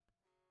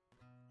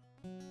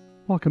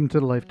Welcome to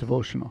the Life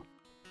Devotional.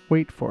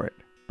 Wait for it,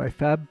 by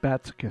Fab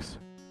Batsakis.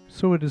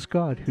 So it is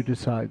God who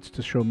decides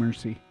to show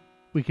mercy.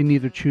 We can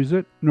neither choose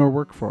it nor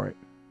work for it.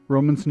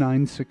 Romans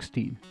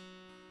 9:16.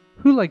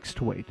 Who likes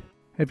to wait?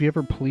 Have you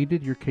ever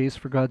pleaded your case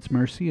for God's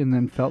mercy and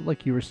then felt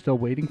like you were still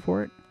waiting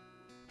for it?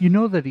 You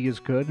know that He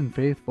is good and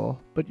faithful,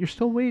 but you're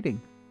still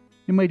waiting.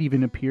 It might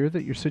even appear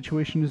that your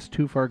situation is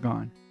too far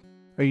gone.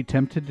 Are you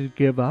tempted to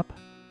give up?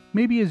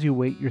 Maybe as you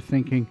wait, you're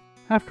thinking,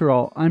 after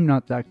all, I'm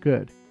not that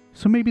good.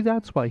 So maybe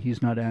that's why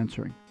He's not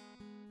answering.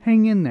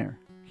 Hang in there.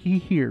 He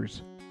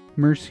hears.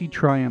 Mercy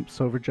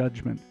triumphs over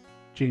judgment.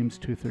 James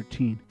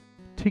 2:13.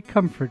 Take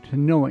comfort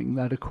in knowing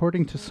that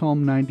according to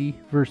Psalm 90,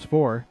 verse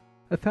 4,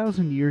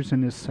 1,000 years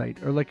in His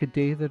sight are like a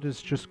day that has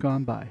just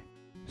gone by.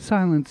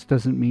 Silence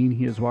doesn't mean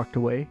He has walked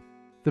away.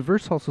 The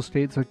verse also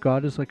states that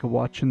God is like a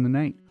watch in the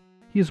night.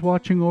 He is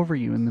watching over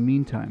you in the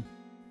meantime.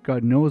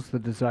 God knows the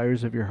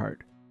desires of your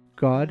heart.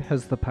 God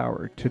has the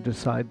power to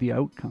decide the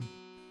outcome.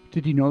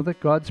 Did you know that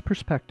God's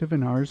perspective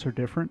and ours are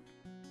different?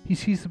 He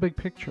sees the big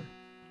picture.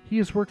 He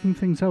is working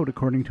things out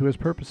according to His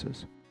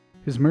purposes.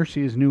 His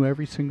mercy is new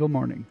every single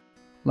morning.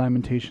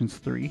 Lamentations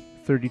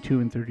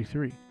 3:32 and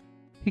 33.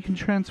 He can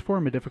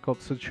transform a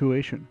difficult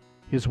situation.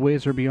 His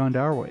ways are beyond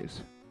our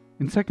ways.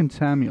 In 2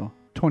 Samuel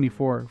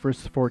 24,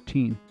 verse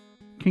 14,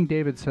 King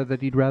David said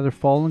that he'd rather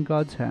fall in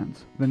God's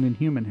hands than in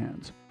human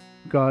hands.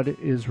 God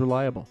is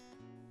reliable.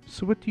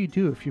 So what do you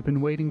do if you've been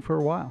waiting for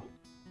a while?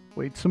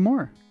 Wait some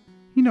more.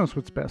 He knows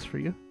what's best for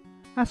you.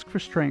 Ask for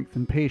strength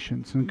and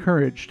patience and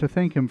courage to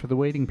thank Him for the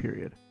waiting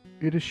period.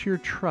 It is sheer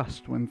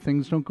trust when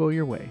things don't go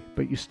your way,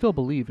 but you still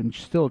believe and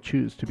still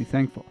choose to be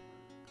thankful.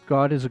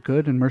 God is a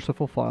good and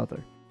merciful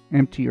Father.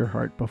 Empty your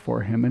heart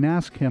before Him and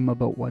ask Him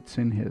about what's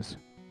in His.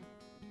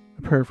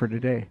 A prayer for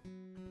today.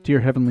 Dear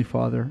Heavenly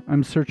Father,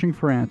 I'm searching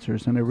for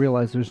answers and I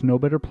realize there's no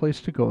better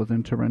place to go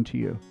than to run to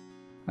You.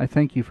 I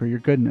thank You for Your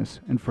goodness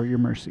and for Your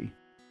mercy.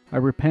 I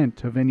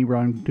repent of any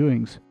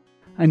wrongdoings.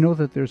 I know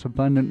that there's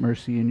abundant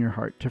mercy in Your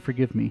heart to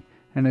forgive me,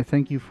 and I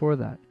thank You for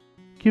that.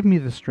 Give me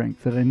the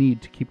strength that I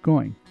need to keep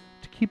going,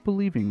 to keep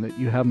believing that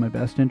You have my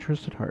best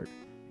interest at heart.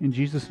 In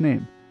Jesus'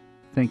 name,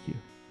 thank You.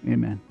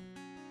 Amen.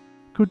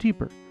 Go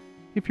deeper.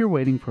 If you're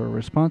waiting for a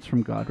response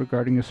from God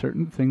regarding a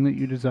certain thing that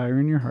you desire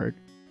in your heart,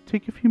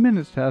 take a few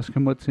minutes to ask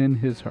Him what's in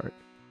His heart.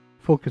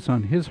 Focus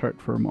on His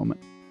heart for a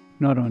moment,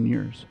 not on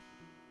yours.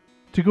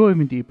 To go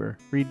even deeper,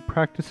 read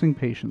Practicing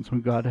Patience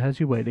When God Has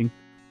You Waiting,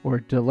 or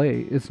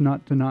Delay is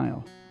Not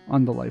Denial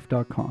on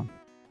thelife.com.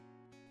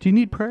 Do you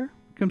need prayer?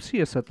 Come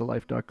see us at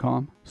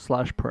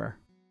thelife.com/prayer.